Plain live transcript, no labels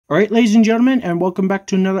Alright, ladies and gentlemen, and welcome back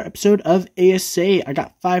to another episode of A.S.A. I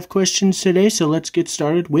got 5 questions today, so let's get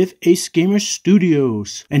started with Ace Gamer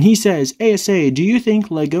Studios. And he says, A.S.A, do you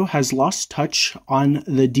think LEGO has lost touch on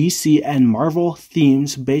the DC and Marvel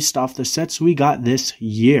themes based off the sets we got this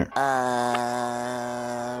year?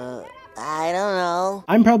 I don't know.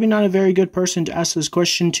 I'm probably not a very good person to ask this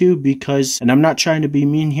question to because, and I'm not trying to be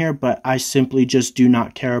mean here, but I simply just do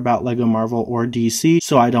not care about LEGO Marvel or DC,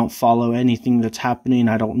 so I don't follow anything that's happening.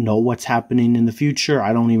 I don't know what's happening in the future.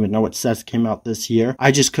 I don't even know what sets came out this year.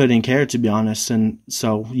 I just couldn't care, to be honest, and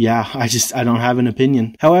so yeah, I don't have an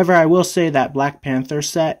opinion. However, I will say that Black Panther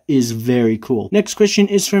set is very cool. Next question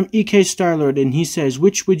is from EK Starlord, and he says,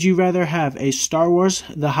 which would you rather have, a Star Wars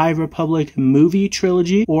The High Republic movie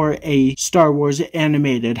trilogy or a Star Wars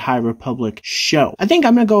animated High Republic show? I think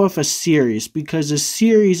I'm gonna go with a series because a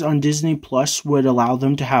series on Disney Plus would allow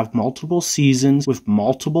them to have multiple seasons with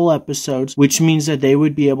multiple episodes, which means that they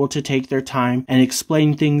would be able to take their time and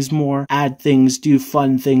explain things more, add things, do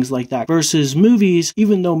fun things like that. Versus movies,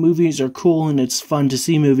 even though movies are cool and it's fun to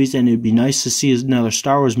see movies and it'd be nice to see another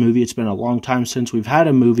Star Wars movie. It's been a long time since we've had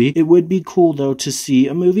a movie. It would be cool though to see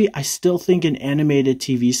a movie. I still think an animated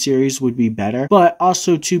TV series would be better, but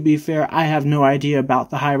also to be fair, I have no idea about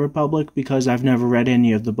the High Republic because I've never read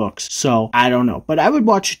any of the books, so I don't know. But I would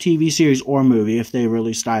watch a TV series or movie if they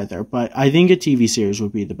released either, but I think a TV series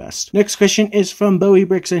would be the best. Next question is from Bowie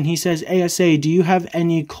Bricks, and he says, A.S.A, do you have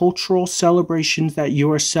any cultural celebrations that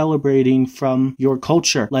you are celebrating from your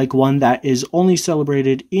culture, like one that is only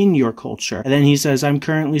celebrated in your culture? And then he says, I'm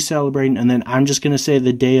currently celebrating, and then I'm just gonna say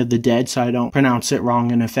the Day of the Dead so I don't pronounce it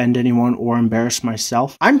wrong and offend anyone or embarrass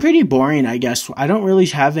myself. I'm pretty boring, I guess. I don't really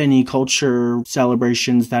have any culture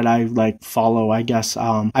celebrations that I follow, I guess.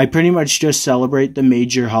 I pretty much just celebrate the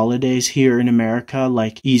major holidays here in America,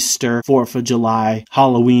 like Easter, 4th of July,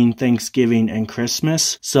 Halloween, Thanksgiving, and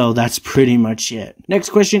Christmas. So that's pretty much it. Next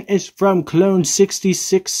question is from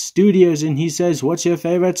Clone66 Studios, and he says, what's your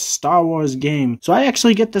favorite Star Wars game? So I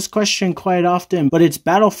actually get this question quite often, but it's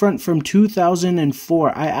Battlefront from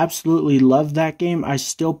 2004. I absolutely love that game. I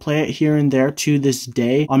still play it here and there to this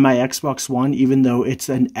day on my Xbox One, even though it's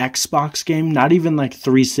an Xbox game, not even like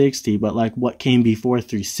 360, but like what came before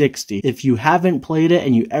 360. If you haven't played it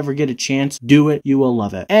and you ever get a chance, do it. You will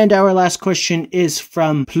love it. And our last question is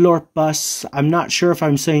from Plorpus. I'm not sure if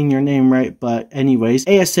I'm saying your name right, but anyways,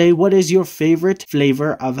 A.S.A, what is your favorite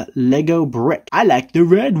flavor of Lego brick? I like the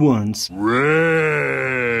red ones.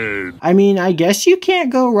 Red. I mean, I guess you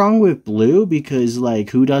can't go wrong with blue because like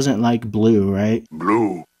who doesn't like blue, right?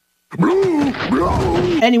 Blue. Blue,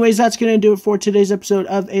 blue. Anyways, that's gonna do it for today's episode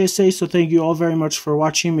of A.S.A, so thank you all very much for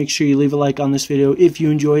watching. Make sure you leave a like on this video if you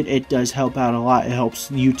enjoyed. It does help out a lot. It helps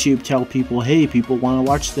YouTube tell people, hey, people want to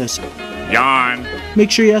watch this. Yawn.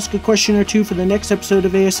 Make sure you ask a question or two for the next episode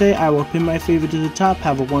of A.S.A. I will pin my favorite to the top.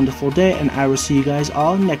 Have a wonderful day, and I will see you guys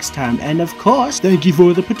all next time. And of course, thank you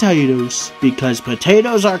for the potatoes, because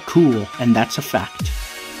potatoes are cool, and that's a fact.